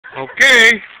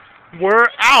Okay, we're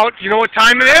out. You know what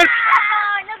time it is?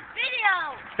 Oh, the video.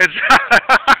 It's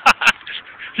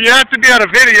you have to be on a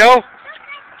video.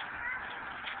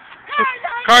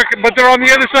 But they're on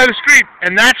the other side of the street,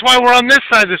 and that's why we're on this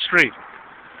side of the street.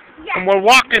 Yes. And we're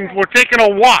walking. We're taking a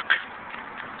walk.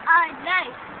 Nice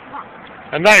walk.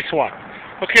 A nice walk.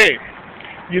 Okay.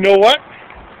 You know what?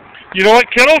 You know what,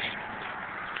 kiddos?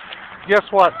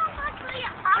 Guess what?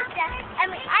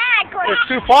 It's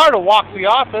too far to walk to the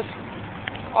office.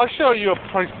 I'll show you a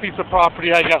piece of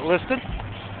property I got listed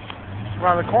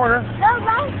around the corner. No,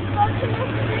 right. Go to the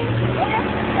street.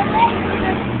 The lake to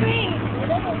the stream.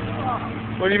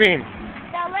 What do you mean?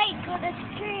 The lake to the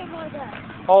stream or the...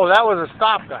 Oh, that was a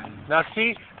stop sign. Now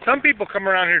see, some people come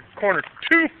around here corner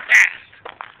too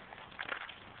fast.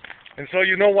 And so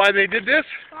you know why they did this?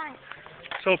 Why?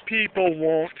 So people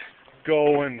won't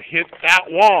go and hit that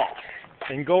wall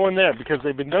and go in there, because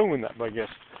they've been doing that, I guess.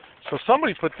 So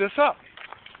somebody put this up.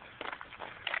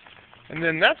 And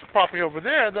then that's the property over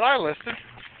there that I listed.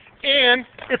 And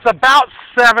it's about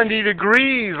 70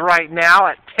 degrees right now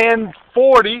at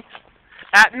 10:40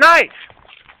 at night.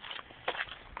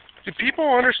 Do people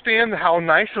understand how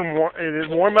nice and warm it is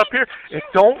warm up here?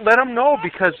 Don't let them know,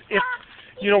 because if,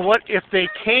 you know what, if they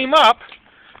came up,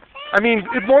 I mean,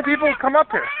 if more people would come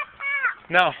up here.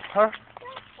 Now, huh?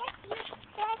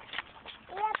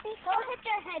 Don't hit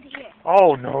your head here.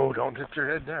 Oh, no, don't hit your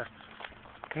head there.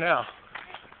 Now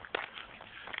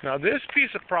this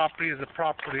piece of property is the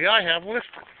property I have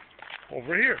listed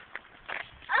over here.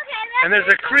 Okay, And there's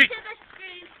a creek. To the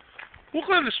stream. We'll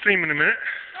go to the stream in a minute.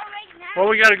 Go right now. Well,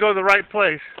 we got to go to the right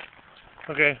place.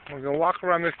 Okay, we're going to walk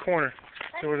around this corner.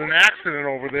 There was an accident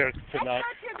over there tonight.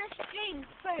 Let's go to the stream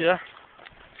first. Yeah?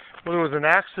 Well, there was an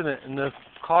accident, and the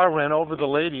car ran over the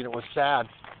lady, and it was sad.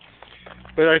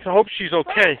 But I hope she's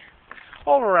okay.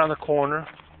 All around the corner.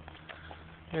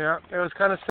 Yeah, it was kind of sad.